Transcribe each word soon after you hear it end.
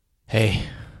Hey,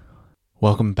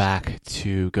 welcome back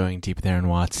to Going Deep with Aaron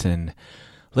Watson.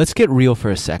 Let's get real for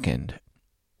a second.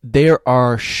 There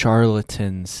are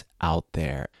charlatans out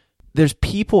there. There's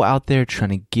people out there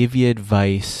trying to give you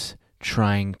advice,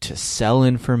 trying to sell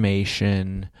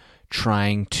information,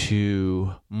 trying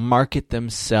to market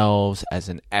themselves as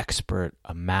an expert,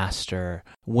 a master,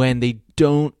 when they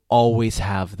don't always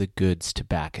have the goods to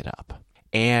back it up.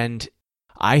 And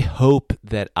I hope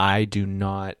that I do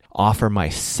not offer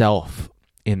myself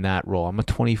in that role. I'm a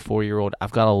 24-year-old.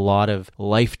 I've got a lot of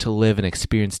life to live and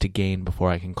experience to gain before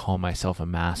I can call myself a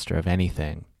master of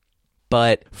anything.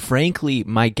 But frankly,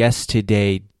 my guest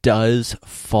today does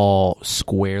fall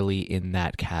squarely in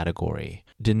that category.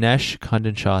 Dinesh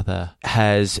Khandanshatha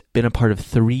has been a part of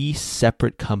 3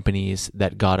 separate companies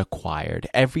that got acquired,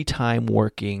 every time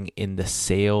working in the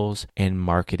sales and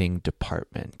marketing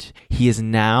department. He is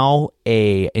now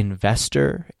an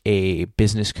investor, a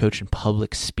business coach, and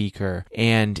public speaker.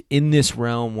 And in this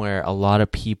realm where a lot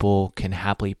of people can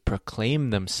happily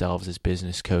proclaim themselves as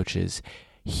business coaches,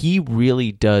 he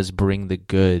really does bring the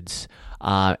goods.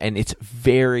 And it's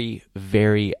very,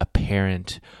 very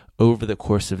apparent over the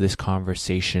course of this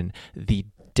conversation, the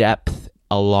depth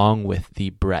along with the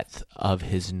breadth of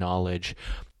his knowledge.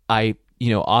 I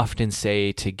often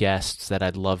say to guests that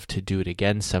I'd love to do it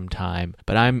again sometime,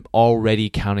 but I'm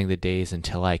already counting the days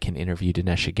until I can interview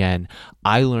Dinesh again.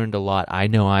 I learned a lot. I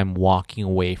know I'm walking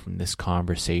away from this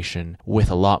conversation with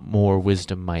a lot more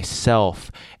wisdom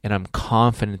myself, and I'm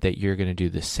confident that you're going to do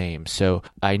the same. So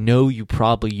I know you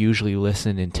probably usually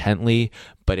listen intently,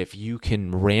 but if you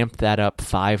can ramp that up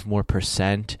 5%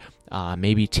 more,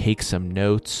 maybe take some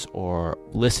notes or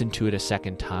listen to it a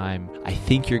second time, I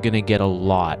think you're going to get a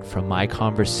lot from my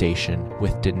conversation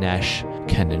with Dinesh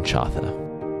Khandanshatha.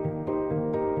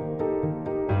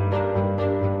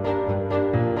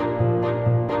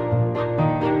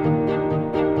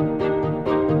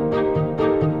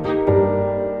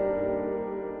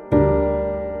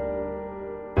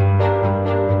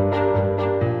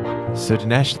 So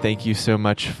Dinesh, thank you so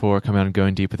much for coming on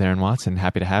Going Deep with Aaron Watson.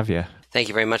 Happy to have you. Thank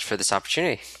you very much for this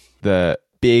opportunity. The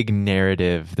big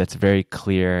narrative that's very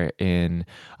clear in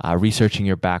researching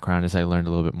your background, as I learned a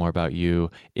little bit more about you,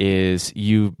 is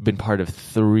you've been part of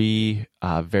 3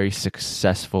 very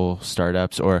successful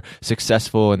startups, or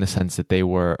successful in the sense that they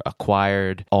were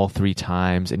acquired all 3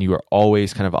 times, and you were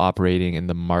always kind of operating in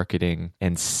the marketing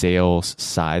and sales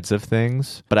sides of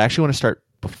things. But I actually want to start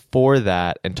before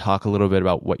that and talk a little bit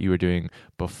about what you were doing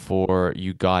before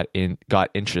you got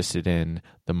interested in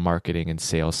the marketing and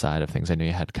sales side of things. I know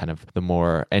you had kind of the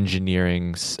more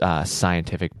engineering,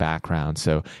 scientific background.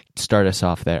 So start us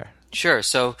off there. Sure.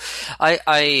 So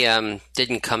I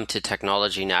didn't come to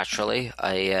technology naturally.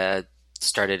 I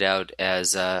started out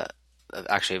as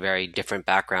actually a very different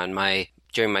background.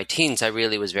 During my teens, I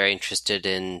really was very interested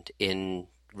in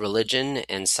religion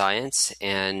and science,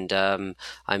 and I'm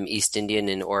East Indian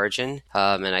in origin,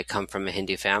 and I come from a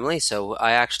Hindu family. So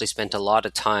I actually spent a lot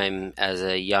of time as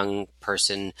a young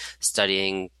person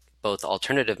studying both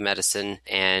alternative medicine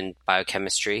and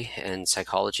biochemistry and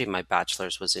psychology. My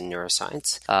bachelor's was in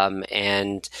neuroscience,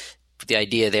 and the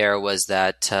idea there was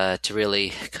that to really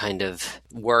kind of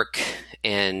work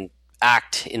and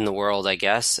act in the world, I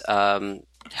guess,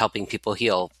 helping people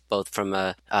heal, both from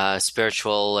a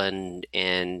spiritual and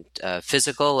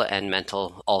physical and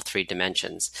mental, all 3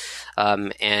 dimensions.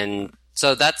 And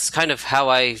so that's kind of how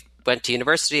I went to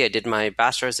university. I did my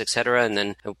bachelor's, et cetera. And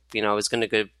then, I was going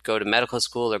to go to medical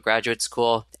school or graduate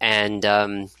school, and,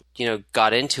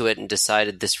 got into it and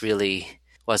decided this really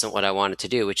wasn't what I wanted to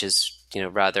do, which is,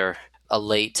 rather a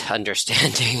late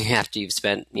understanding after you've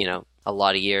spent, a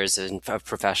lot of years of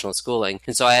professional schooling.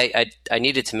 And so I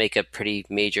needed to make a pretty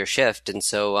major shift. And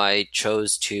so I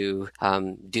chose to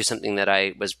do something that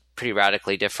I was pretty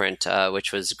radically different,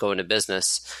 which was go into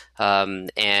business.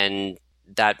 And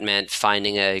that meant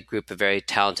finding a group of very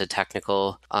talented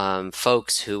technical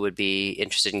folks who would be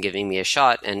interested in giving me a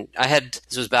shot. And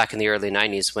this was back in the early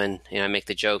 90s when, I make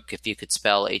the joke, if you could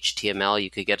spell HTML, you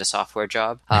could get a software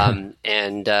job.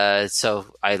 So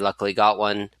I luckily got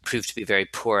one, proved to be very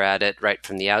poor at it right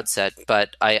from the outset,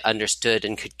 but I understood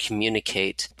and could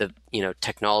communicate the,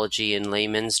 technology in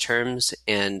layman's terms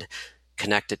and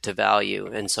connect it to value.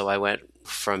 And so I went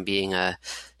from being a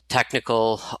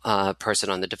technical person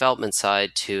on the development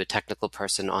side to a technical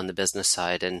person on the business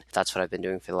side. And that's what I've been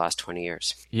doing for the last 20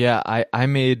 years. Yeah, I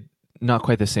made not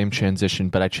quite the same transition,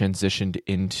 but I transitioned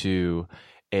into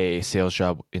a sales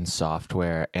job in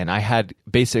software. And I had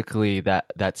basically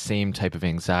that same type of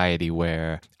anxiety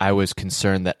where I was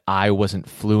concerned that I wasn't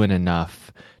fluent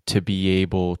enough to be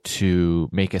able to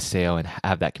make a sale and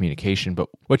have that communication. But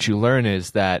what you learn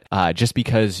is that just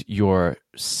because you're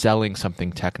selling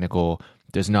something technical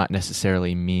does not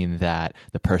necessarily mean that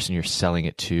the person you're selling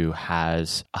it to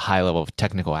has a high level of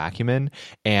technical acumen.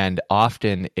 And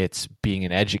often it's being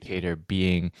an educator,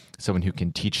 being someone who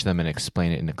can teach them and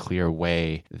explain it in a clear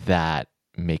way that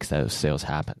makes those sales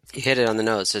happen. You hit it on the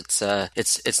nose.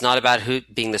 It's not about who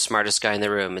being the smartest guy in the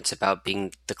room. It's about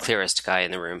being the clearest guy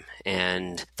in the room.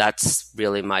 And that's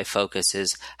really my focus,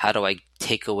 is how do I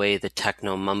take away the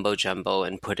techno mumbo jumbo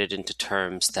and put it into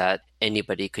terms that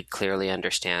anybody could clearly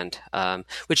understand,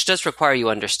 which does require you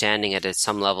understanding it at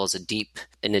some levels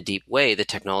in a deep way, the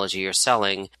technology you're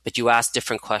selling, but you ask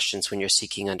different questions when you're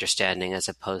seeking understanding as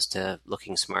opposed to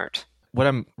looking smart. What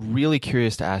I'm really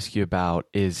curious to ask you about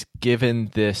is,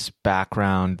 given this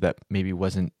background that maybe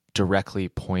wasn't directly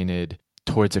pointed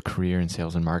towards a career in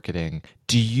sales and marketing,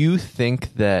 do you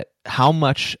think that how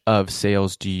much of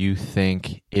sales do you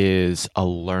think is a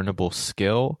learnable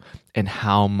skill and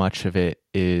how much of it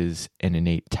is an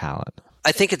innate talent?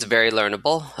 I think it's very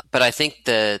learnable, but I think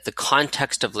the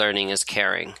context of learning is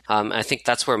caring. I think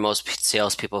that's where most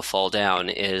salespeople fall down,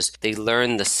 is they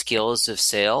learn the skills of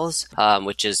sales,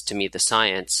 which is to me the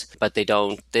science, but they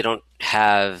don't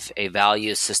have a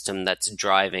value system that's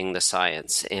driving the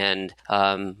science. And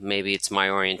maybe it's my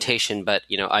orientation, but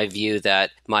I view that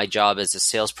my job as a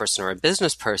salesperson or a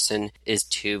business person is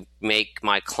to make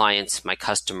my clients, my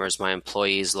customers, my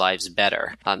employees' lives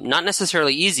better. Not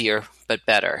necessarily easier, but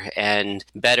better. And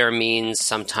better means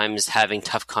sometimes having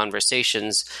tough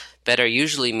conversations. Better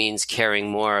usually means caring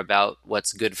more about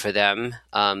what's good for them,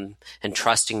 and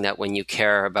trusting that when you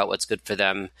care about what's good for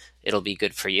them, it'll be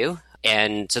good for you.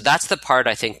 And so that's the part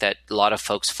I think that a lot of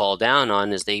folks fall down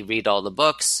on, is they read all the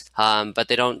books, but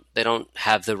they don't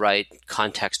have the right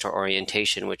context or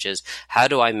orientation, which is, how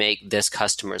do I make this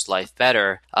customer's life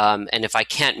better? And if I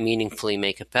can't meaningfully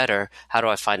make it better, how do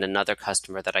I find another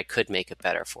customer that I could make it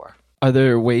better for? Are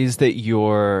there ways that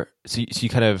so you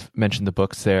kind of mentioned the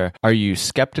books there. Are you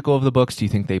skeptical of the books? Do you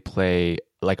think they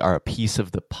are a piece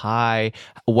of the pie?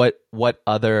 What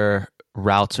other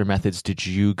routes or methods did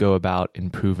you go about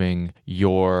improving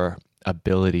your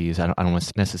abilities? I don't want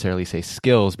to necessarily say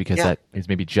skills, because that is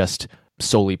maybe just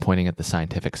solely pointing at the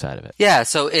scientific side of it. Yeah,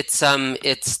 so it's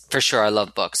for sure, I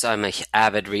love books. I'm an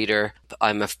avid reader.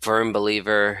 I'm a firm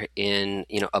believer in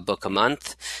a book a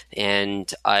month,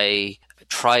 and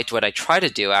what I try to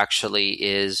do actually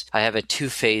is I have a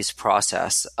 2-phase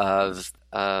process of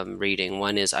reading.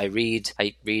 One is I read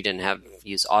and have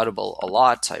used Audible a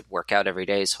lot. I work out every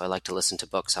day, so I like to listen to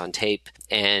books on tape.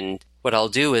 And what I'll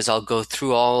do is I'll go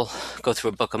through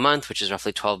a book a month, which is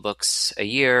roughly 12 books a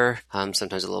year,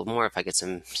 sometimes a little more if I get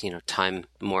some,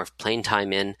 more plain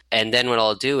time in. And then what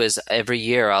I'll do is every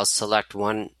year I'll select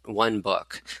one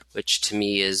book, which to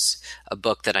me is a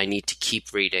book that I need to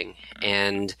keep reading.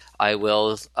 And I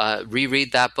will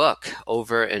reread that book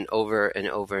over and over and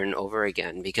over and over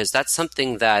again, because that's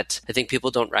something that I think people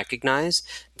don't recognize,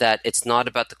 that it's not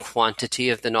about the quantity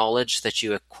of the knowledge that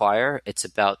you acquire. It's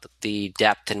about the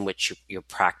depth in which you're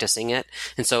practicing it.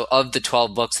 And so of the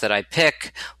 12 books that I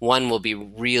pick, one will be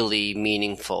really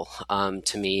meaningful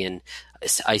to me, and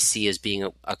I see as being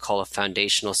a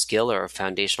foundational skill or a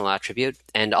foundational attribute.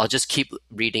 And I'll just keep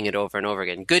reading it over and over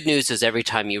again. Good news is every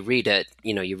time you read it,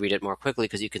 you read it more quickly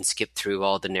because you can skip through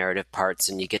all the narrative parts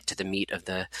and you get to the meat of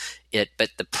it. But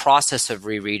the process of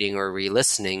rereading or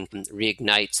re-listening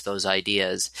reignites those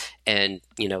ideas and,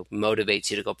 motivates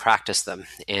you to go practice them.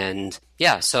 And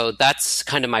yeah, so that's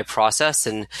kind of my process.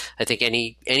 And I think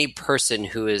any person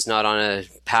who is not on a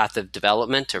path of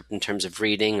development, or in terms of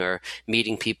reading or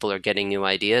meeting people or getting new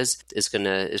ideas, is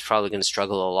probably going to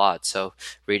struggle a lot. So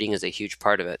reading is a huge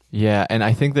part of it. Yeah. And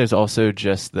I think there's also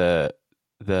just the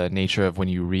nature of when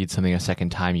you read something a second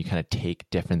time, you kind of take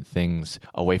different things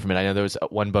away from it. I know there was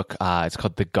one book, it's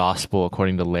called The Gospel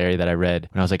According to Larry, that I read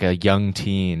when I was like a young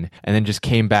teen, and then just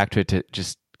came back to it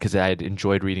just because I had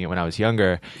enjoyed reading it when I was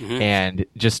younger, and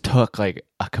just took like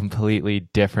a completely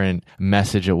different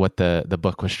message of what the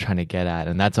book was trying to get at.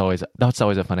 And that's always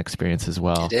a fun experience as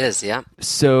well. It is, yeah.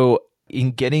 So in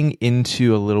getting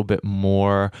into a little bit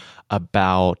more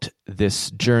about this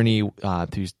journey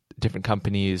through different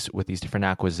companies with these different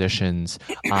acquisitions,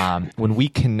 when we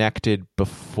connected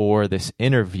before this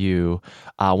interview,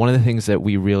 one of the things that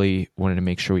we really wanted to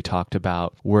make sure we talked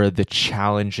about were the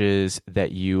challenges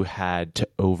that you had to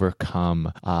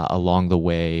overcome along the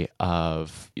way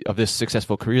of this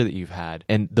successful career that you've had.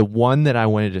 And the one that I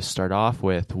wanted to start off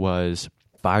with was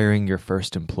firing your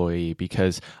first employee,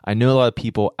 because I know a lot of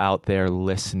people out there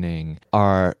listening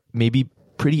are maybe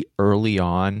pretty early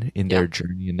on in their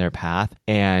journey, in their path.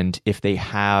 And if they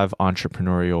have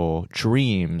entrepreneurial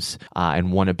dreams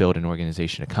and want to build an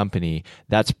organization, a company,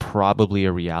 that's probably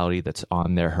a reality that's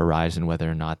on their horizon, whether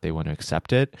or not they want to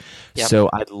accept it. Yep.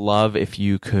 So I'd love if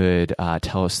you could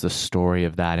tell us the story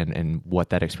of that and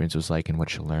what that experience was like and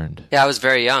what you learned. Yeah, I was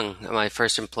very young. My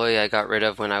first employee I got rid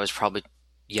of when I was probably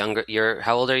younger.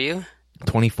 How old are you?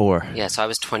 24. Yeah, so I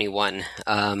was 21.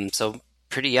 So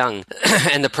pretty young.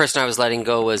 And the person I was letting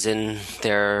go was in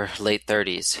their late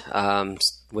 30s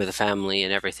with a family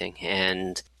and everything.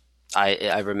 And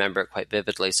I remember it quite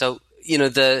vividly. So,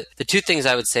 the two things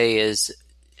I would say is,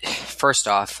 first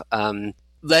off,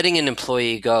 letting an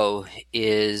employee go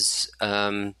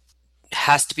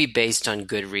has to be based on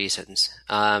good reasons.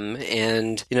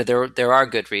 And there are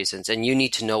good reasons, and you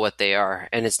need to know what they are.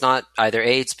 And it's not either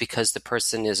it's because the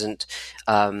person isn't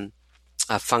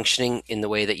functioning in the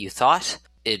way that you thought.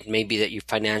 It may be that you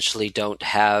financially don't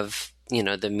have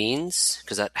the means,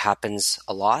 because that happens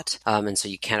a lot, and so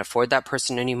you can't afford that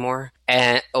person anymore,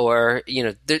 or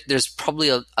there's probably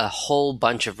a whole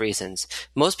bunch of reasons.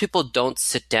 Most people don't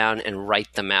sit down and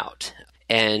write them out.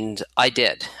 And I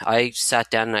did. I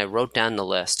sat down and I wrote down the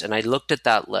list, and I looked at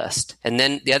that list. And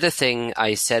then the other thing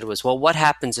I said was, well, what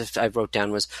happens if I wrote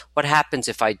down was, what happens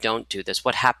if I don't do this?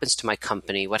 What happens to my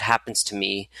company? What happens to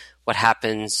me? What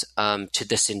happens to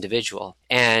this individual?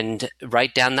 And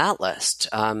write down that list.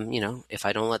 If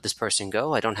I don't let this person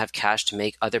go, I don't have cash to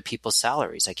make other people's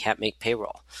salaries. I can't make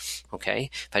payroll. Okay.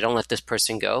 If I don't let this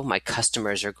person go, my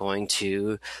customers are going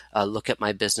to look at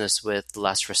my business with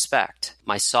less respect.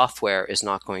 My software is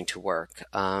not going to work.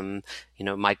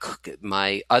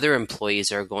 My other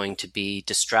employees are going to be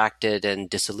distracted and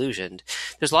disillusioned.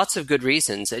 There's lots of good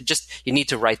reasons. You need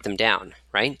to write them down,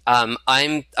 right?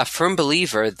 I'm a firm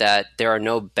believer that there are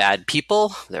no bad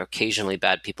people. There are occasionally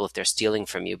bad people if they're stealing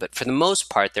from you, but for the most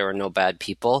part, there are no bad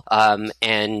people.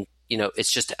 And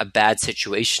it's just a bad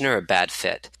situation or a bad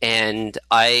fit. And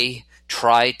I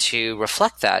try to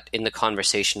reflect that in the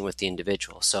conversation with the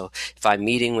individual. So if I'm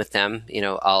meeting with them,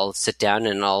 I'll sit down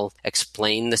and I'll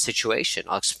explain the situation.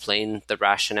 I'll explain the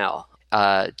rationale.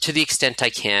 To the extent I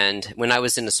can. When I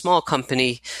was in a small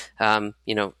company,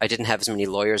 I didn't have as many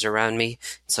lawyers around me.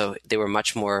 So they were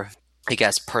much more, I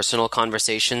guess, personal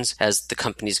conversations. As the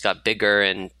companies got bigger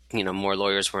and, more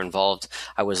lawyers were involved,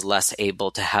 I was less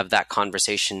able to have that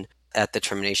conversation at the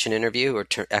termination interview or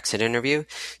exit interview.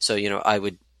 So, I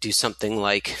would do something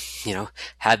like,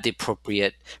 have the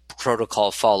appropriate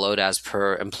protocol followed as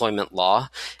per employment law.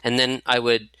 And then I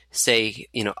would say,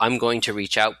 I'm going to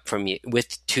reach out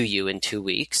to you in 2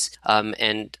 weeks.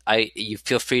 And you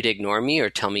feel free to ignore me or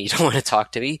tell me you don't want to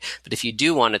talk to me. But if you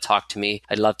do want to talk to me,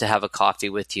 I'd love to have a coffee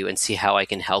with you and see how I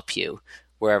can help you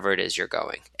wherever it is you're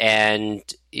going. And,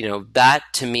 that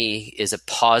to me is a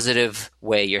positive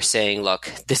way. You're saying, look,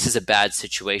 this is a bad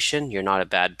situation. You're not a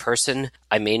bad person.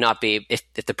 I may not be, if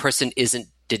the person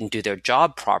didn't do their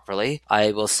job properly,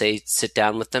 I will say, sit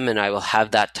down with them and I will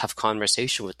have that tough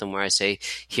conversation with them where I say,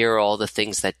 here are all the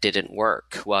things that didn't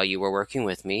work while you were working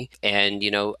with me. And,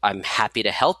 I'm happy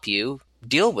to help you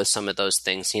deal with some of those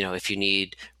things. If you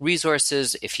need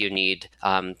resources, if you need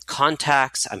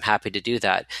contacts, I'm happy to do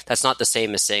that. That's not the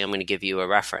same as saying I'm going to give you a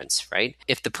reference, right?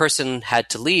 If the person had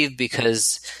to leave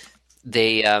because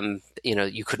they,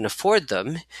 you couldn't afford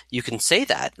them, you can say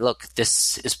that, look,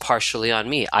 this is partially on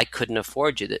me. I couldn't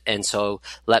afford you. And so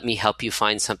let me help you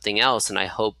find something else. And I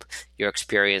hope your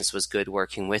experience was good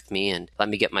working with me, and let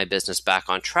me get my business back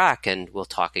on track and we'll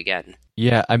talk again.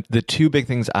 Yeah, the two big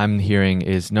things I'm hearing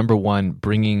is, number one,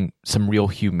 bringing some real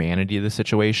humanity to the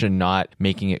situation, not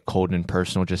making it cold and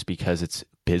personal just because it's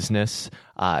business.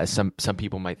 Some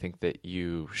people might think that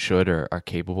you should or are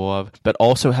capable of, but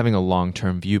also having a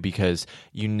long-term view, because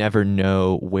you never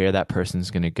know where that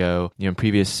person's going to go. In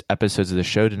previous episodes of the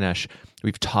show, Dinesh,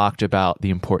 we've talked about the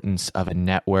importance of a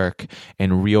network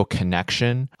and real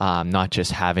connection, not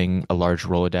just having a large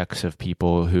Rolodex of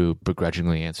people who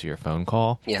begrudgingly answer your phone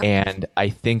call. Yeah. And I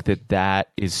think that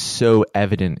is so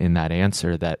evident in that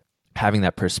answer, that having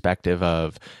that perspective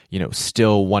of,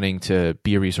 still wanting to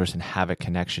be a resource and have a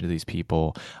connection to these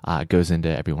people goes into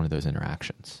every one of those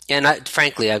interactions. And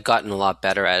frankly, I've gotten a lot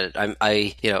better at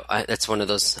it. That's one of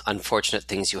those unfortunate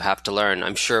things you have to learn.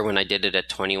 I'm sure when I did it at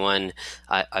 21,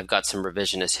 I've got some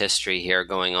revisionist history here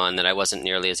going on, that I wasn't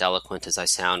nearly as eloquent as I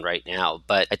sound right now.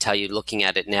 But I tell you, looking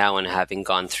at it now and having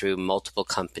gone through multiple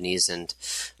companies and,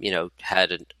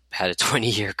 had a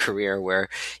 20-year career where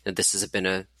this has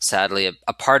been sadly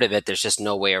a part of it. There's just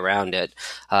no way around it.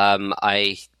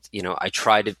 I I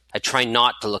try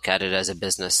not to look at it as a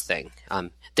business thing.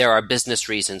 There are business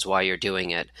reasons why you're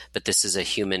doing it, but this is a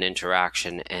human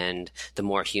interaction, and the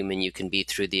more human you can be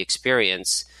through the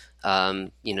experience,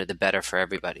 the better for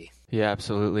everybody. Yeah,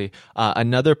 absolutely.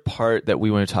 Another part that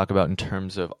we want to talk about in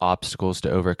terms of obstacles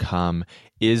to overcome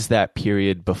is that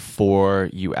period before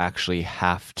you actually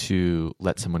have to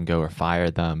let someone go or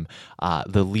fire them.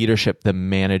 The leadership, the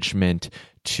management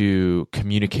to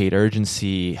communicate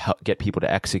urgency, help get people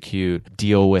to execute,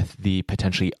 deal with the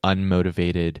potentially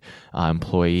unmotivated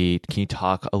employee. Can you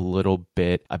talk a little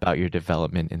bit about your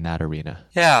development in that arena?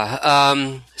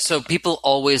 Yeah. So people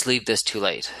always leave this too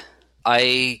late.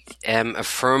 I am a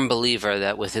firm believer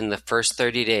that within the first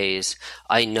 30 days,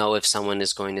 I know if someone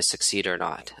is going to succeed or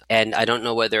not. And I don't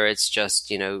know whether it's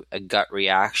just, a gut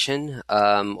reaction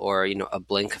or, a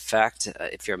blink effect,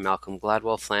 if you're a Malcolm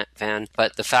Gladwell fan.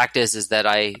 But the fact is that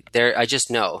I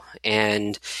just know.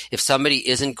 And if somebody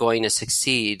isn't going to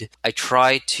succeed, I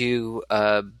try to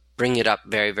bring it up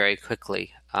very, very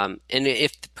quickly. And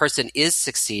if the person is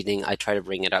succeeding, I try to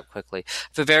bring it up quickly.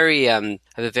 I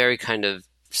have a very kind of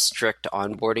strict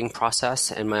onboarding process,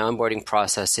 and my onboarding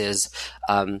process is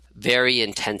very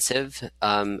intensive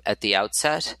at the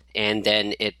outset, and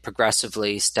then it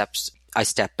progressively I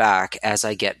step back as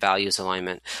I get values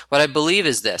alignment. What I believe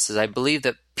is I believe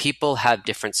that people have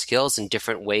different skills and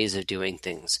different ways of doing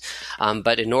things.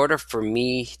 But in order for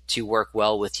me to work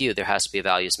well with you, there has to be a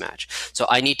values match. So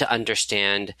I need to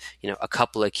understand, a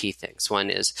couple of key things. One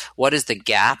is, what is the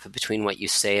gap between what you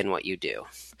say and what you do?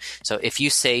 So if you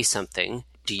say something,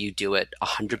 do you do it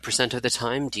 100% of the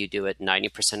time? Do you do it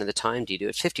 90% of the time? Do you do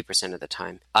it 50% of the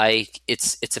time?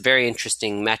 It's a very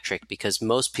interesting metric because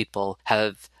most people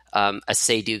have a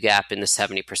say-do gap in the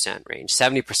 70% range.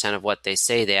 70% of what they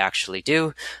say they actually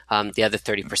do. The other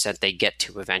 30% they get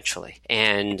to eventually.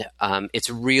 And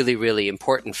it's really, really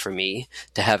important for me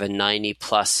to have a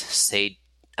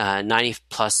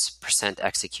 90+%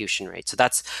 execution rate. So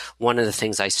that's one of the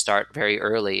things I start very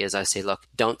early is I say, look,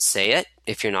 don't say it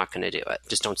if you're not going to do it.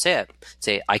 Just don't say it.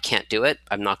 Say, I can't do it.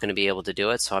 I'm not going to be able to do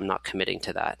it, so I'm not committing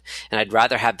to that. And I'd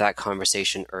rather have that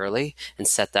conversation early and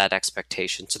set that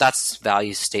expectation. So that's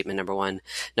value statement number one.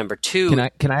 Number two. Can I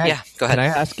yeah, go ahead. Can I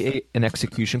ask an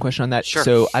execution question on that? Sure.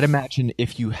 So I'd imagine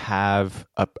if you have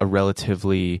a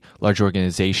relatively large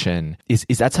organization, is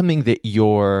that something that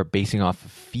you're basing off of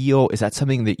feel? Is that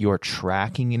something that you're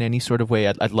tracking in any sort of way?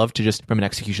 I'd love to just from an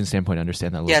execution standpoint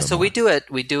understand that a little bit so more.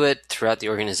 we do it throughout the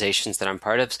organizations that I'm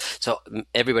part of. So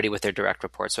everybody with their direct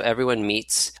reports. So everyone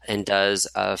meets and does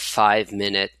a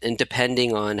 5-minute, and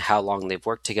depending on how long they've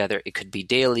worked together, it could be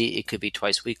daily, it could be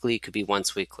twice weekly, it could be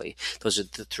once weekly. Those are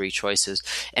the three choices.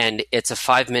 And it's a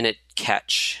 5-minute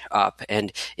catch up.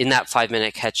 And in that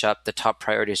 5-minute catch up, the top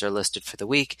priorities are listed for the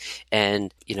week.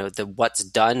 And, the what's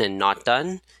done and not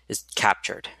done is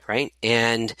captured, right?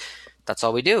 And that's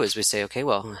all we do is we say, okay,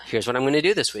 well, here's what I'm going to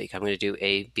do this week. I'm going to do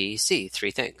A, B, C,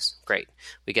 3 things. Great.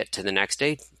 We get to the next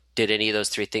day. Did any of those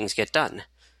 3 things get done?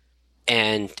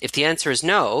 And if the answer is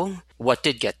no, what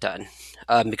did get done?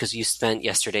 Because you spent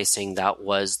yesterday saying that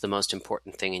was the most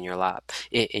important thing in your lab,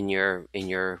 in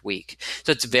your week.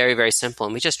 So it's very, very simple.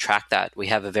 And we just track that. We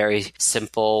have a very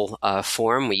simple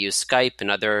form. We use Skype and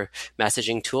other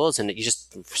messaging tools. And you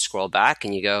just scroll back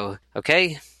and you go,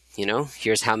 okay,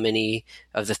 here's how many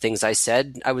of the things I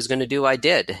said I was going to do, I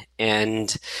did.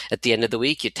 And at the end of the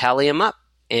week, you tally them up.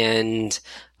 And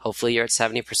hopefully you're at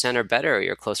 70% or better, or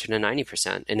you're closer to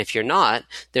 90%. And if you're not,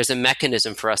 there's a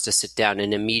mechanism for us to sit down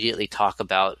and immediately talk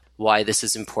about why this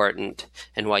is important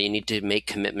and why you need to make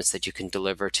commitments that you can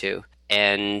deliver to.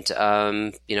 And,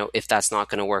 if that's not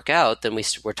going to work out, then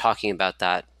we're talking about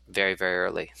that very, very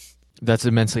early. That's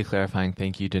immensely clarifying.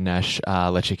 Thank you, Dinesh.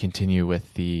 Let you continue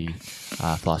with the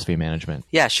philosophy of management.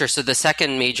 Yeah, sure. So the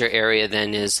second major area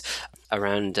then is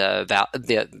around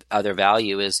the other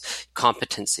value is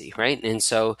competency, right? And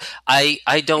so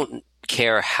I don't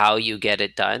care how you get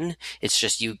it done. It's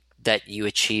just that you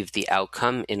achieve the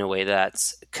outcome in a way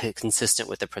that's consistent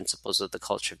with the principles of the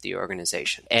culture of the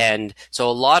organization. And so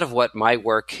a lot of what my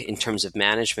work in terms of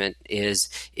management is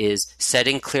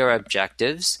setting clear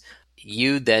objectives,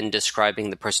 you then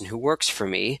describing the person who works for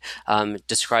me,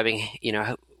 describing,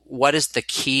 what is the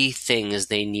key things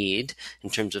they need in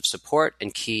terms of support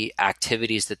and key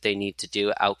activities that they need to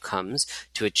do, outcomes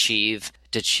to achieve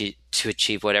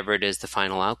whatever it is the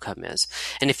final outcome is.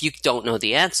 And if you don't know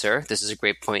the answer, this is a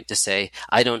great point to say,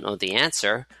 I don't know the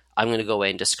answer. I'm going to go away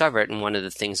and discover it. And one of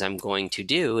the things I'm going to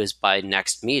do is by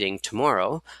next meeting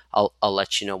tomorrow, I'll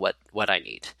let you know what I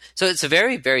need. So it's a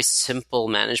very, very simple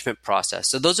management process.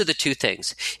 So those are the two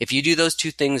things. If you do those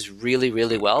two things really,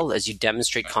 really well, as you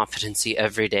demonstrate competency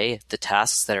every day at the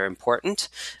tasks that are important,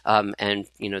 and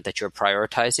that you're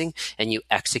prioritizing, and you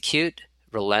execute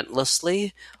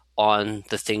relentlessly on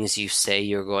the things you say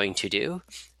you're going to do,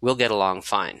 we'll get along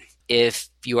fine. If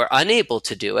you are unable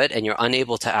to do it, and you're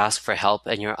unable to ask for help,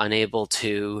 and you're unable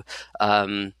to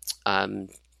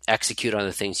execute on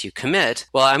the things you commit,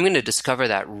 well, I'm going to discover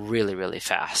that really, really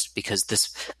fast, because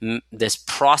this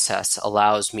process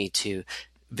allows me to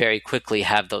very quickly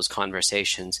have those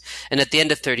conversations. And at the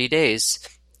end of 30 days,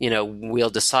 we'll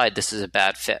decide this is a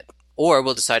bad fit. Or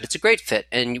we'll decide it's a great fit,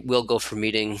 and we'll go from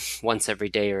meeting once every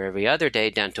day or every other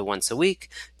day down to once a week,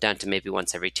 down to maybe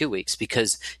once every 2 weeks,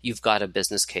 because you've got a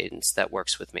business cadence that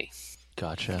works with me.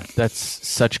 Gotcha. That's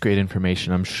such great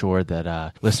information. I'm sure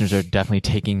that listeners are definitely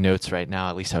taking notes right now.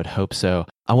 At least I would hope so.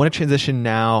 I want to transition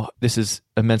now. This is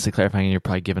immensely clarifying, and you're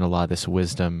probably giving a lot of this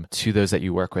wisdom to those that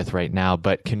you work with right now.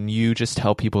 But can you just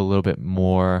tell people a little bit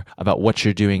more about what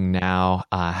you're doing now,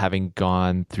 having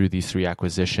gone through these 3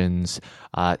 acquisitions,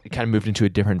 kind of moved into a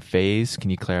different phase? Can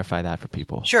you clarify that for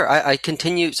people? Sure. I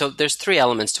continue. So there's 3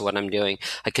 elements to what I'm doing.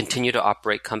 I continue to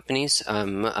operate companies.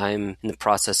 I'm in the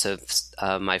process of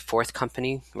my 4th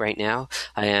company right now.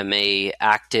 I am a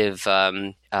active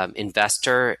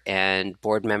investor and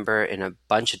board member in a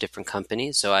bunch of different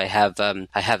companies. So I have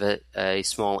a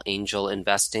small angel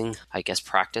investing,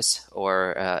 practice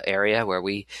or area where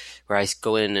I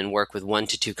go in and work with 1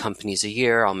 to 2 companies a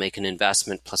year. I'll make an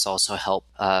investment plus also help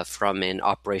from an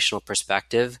operational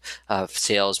perspective of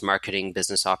sales, marketing,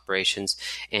 business operations.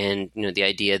 And the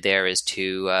idea there is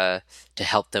to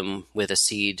help them with a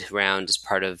seed round as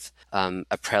part of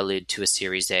a prelude to a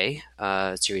Series A.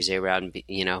 Series A round,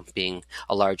 being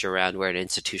a larger round where an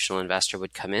institutional investor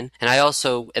would come in.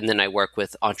 And then I work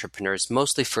with entrepreneurs,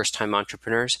 mostly first-time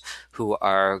entrepreneurs who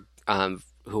are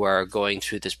going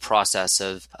through this process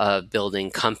of building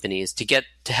companies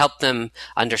to help them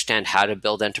understand how to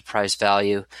build enterprise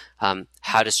value,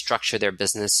 how to structure their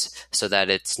business so that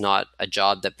it's not a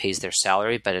job that pays their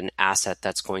salary, but an asset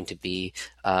that's going to be,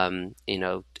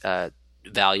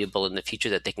 valuable in the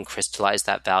future, that they can crystallize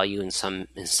that value in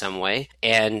some way.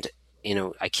 And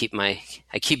I keep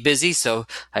busy, so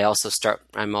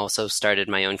I'm also started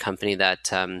my own company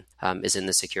that is in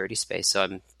the security space.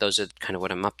 So those are kind of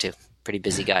what I'm up to. Pretty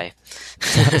busy guy.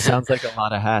 Sounds like a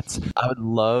lot of hats. I would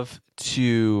love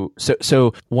to.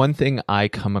 So one thing I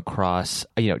come across,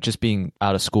 just being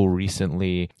out of school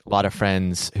recently, a lot of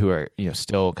friends who are,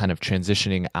 still kind of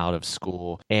transitioning out of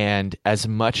school, and as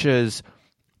much as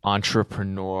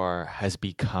entrepreneur has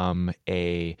become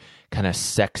a kind of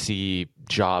sexy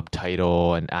job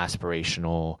title and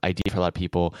aspirational idea for a lot of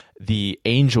people, the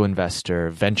angel investor,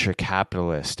 venture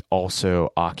capitalist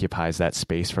also occupies that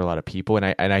space for a lot of people.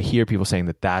 And I hear people saying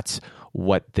that that's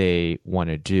what they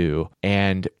want to do.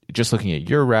 And just looking at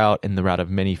your route and the route of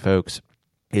many folks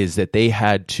is that they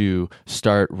had to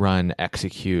start, run,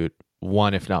 execute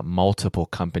one, if not multiple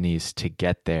companies to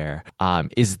get there.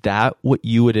 Is that what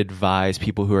you would advise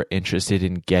people who are interested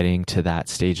in getting to that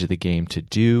stage of the game to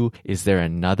do? Is there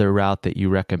another route that you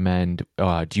recommend?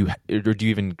 Do you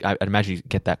even, I'd imagine you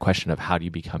get that question of how do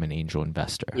you become an angel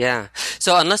investor? Yeah.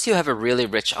 So unless you have a really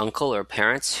rich uncle or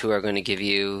parents who are going to give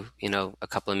you, a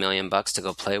couple of $1,000,000 to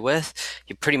go play with,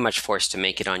 you're pretty much forced to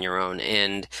make it on your own.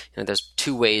 And there's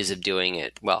 2 ways of doing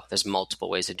it. Well, there's multiple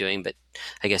ways of doing, but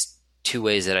I guess 2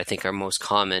 ways that I think are most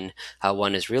common.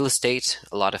 One is real estate.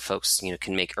 A lot of folks,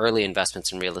 can make early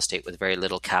investments in real estate with very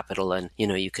little capital, and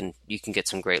you can get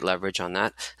some great leverage on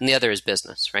that. And the other is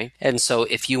business, right? And so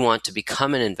if you want to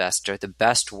become an investor, the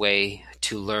best way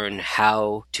to learn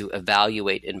how to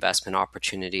evaluate investment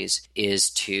opportunities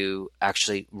is to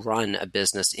actually run a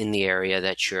business in the area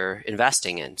that you're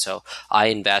investing in. So I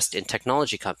invest in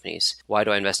technology companies. Why do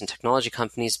I invest in technology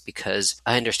companies? Because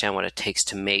I understand what it takes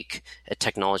to make a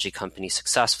technology company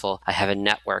successful. I have a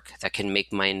network that can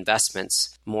make my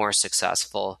investments more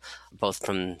successful, both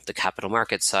from the capital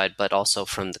market side, but also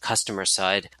from the customer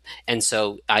side. And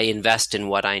so I invest in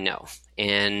what I know.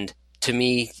 And to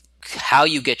me, how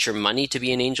you get your money to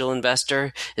be an angel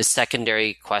investor is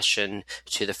secondary question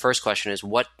to the first question is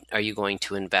what are you going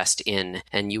to invest in?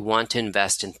 And you want to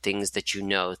invest in things that you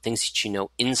know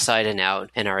inside and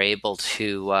out, and are able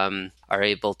to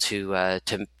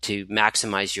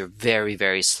maximize your very,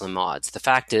 very slim odds. The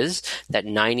fact is that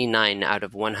 99 out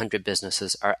of 100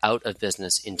 businesses are out of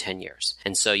business in 10 years.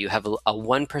 And so you have a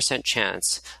 1%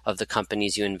 chance of the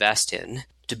companies you invest in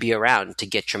to be around to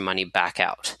get your money back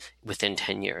out within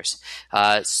 10 years.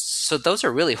 So those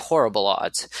are really horrible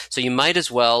odds. So you might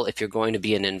as well, if you're going to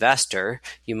be an investor,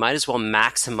 you might as well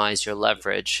maximize your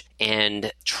leverage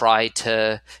and try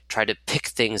to pick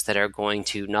things that are going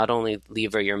to not only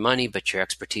lever your money, but your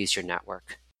expertise, your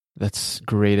network. That's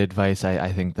great advice.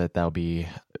 I think that'll be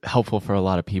helpful for a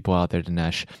lot of people out there,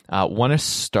 Dinesh. Want to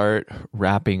start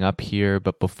wrapping up here,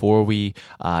 but before we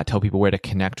tell people where to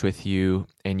connect with you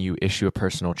and you issue a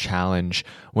personal challenge,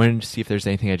 wanted to see if there's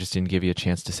anything I just didn't give you a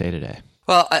chance to say today.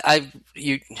 Well,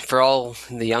 for all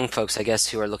the young folks, I guess,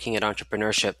 who are looking at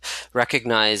entrepreneurship,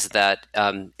 recognize that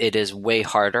it is way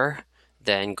harder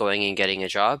than going and getting a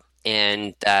job.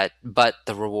 But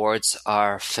the rewards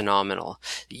are phenomenal.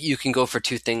 You can go for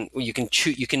two things. You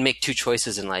can make two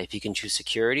choices in life. You can choose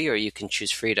security or you can choose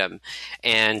freedom.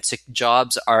 And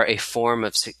jobs are a form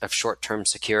of short-term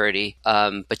security,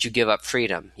 but you give up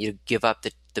freedom. You give up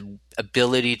the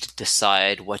ability to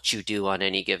decide what you do on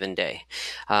any given day.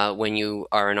 When you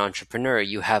are an entrepreneur,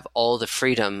 you have all the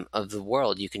freedom of the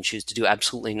world. You can choose to do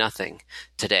absolutely nothing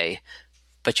today,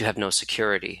 but you have no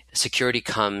security. Security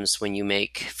comes when you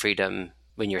make freedom,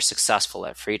 when you're successful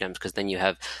at freedom, because then you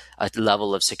have a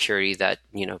level of security that,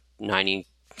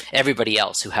 everybody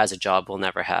else who has a job will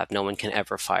never have. No one can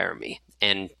ever fire me.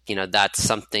 And, that's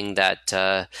something that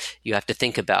you have to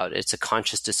think about. It's a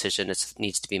conscious decision. It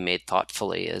needs to be made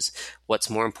thoughtfully, is what's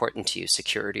more important to you,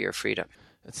 security or freedom?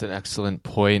 That's an excellent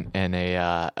point and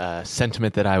a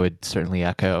sentiment that I would certainly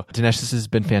echo. Dinesh, this has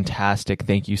been fantastic.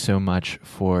 Thank you so much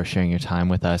for sharing your time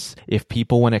with us. If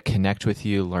people want to connect with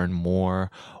you, learn more,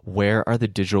 where are the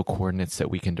digital coordinates that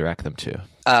we can direct them to?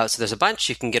 So there's a bunch.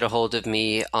 You can get a hold of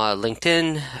me on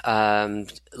LinkedIn,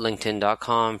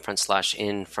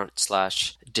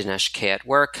 linkedin.com/in/Dinesh K at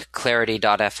work,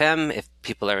 clarity.fm if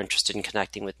people are interested in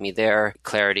connecting with me there,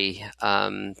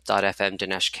 clarity.fm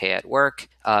Dinesh K at work,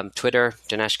 Twitter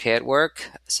Dinesh K at work,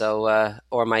 so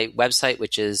or my website,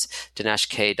 which is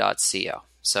dineshk.co.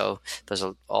 So those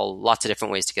are all lots of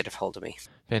different ways to get a hold of me.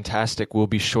 Fantastic. We'll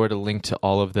be sure to link to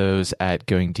all of those at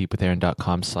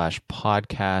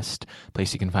goingdeepwithaaron.com/podcast,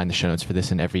 place you can find the show notes for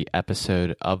this in every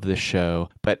episode of the show.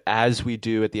 But as we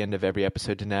do at the end of every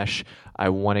episode, Dinesh, I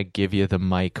want to give you the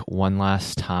mic one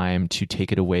last time to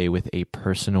take it away with a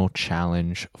personal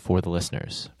challenge for the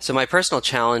listeners. So my personal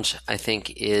challenge, I think,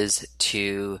 is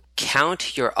to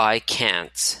count your I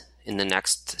can'ts in the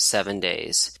next 7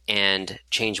 days and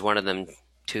change one of them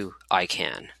to I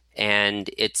can.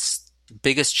 And it's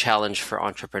biggest challenge for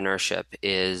entrepreneurship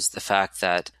is the fact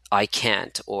that I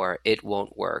can't or it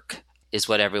won't work is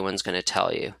what everyone's going to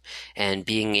tell you. And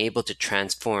being able to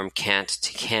transform can't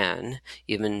to can,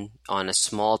 even on a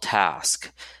small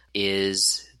task,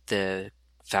 is the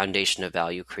foundation of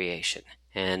value creation.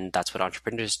 And that's what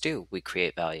entrepreneurs do. We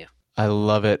create value. I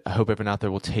love it. I hope everyone out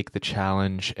there will take the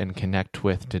challenge and connect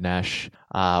with Dinesh.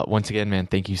 Once again, man,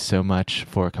 thank you so much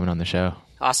for coming on the show.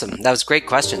 Awesome. That was great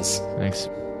questions. Thanks.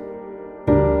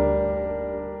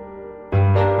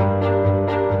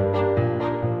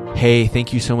 Hey,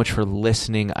 thank you so much for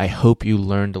listening. I hope you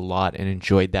learned a lot and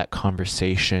enjoyed that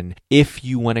conversation. If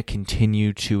you want to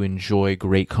continue to enjoy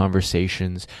great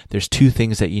conversations, there's two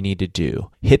things that you need to do.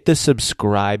 Hit the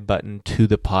subscribe button to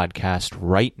the podcast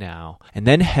right now, and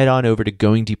then head on over to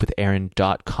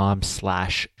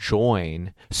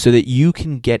goingdeepwithaaron.com/join so that you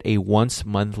can get a once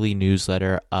monthly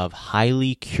newsletter of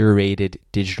highly curated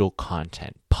digital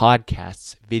content,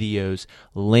 podcasts, videos,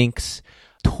 links,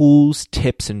 tools,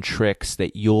 tips, and tricks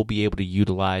that you'll be able to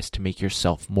utilize to make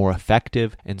yourself more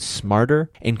effective and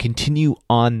smarter and continue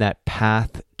on that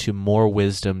path to more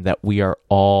wisdom that we are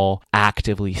all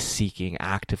actively seeking,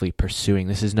 actively pursuing.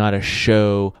 This is not a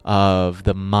show of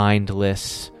the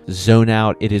mindless zone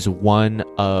out. It is one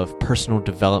of personal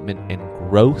development and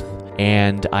growth.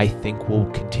 And I think we'll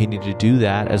continue to do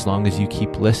that as long as you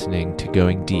keep listening to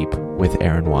Going Deep with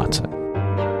Aaron Watson.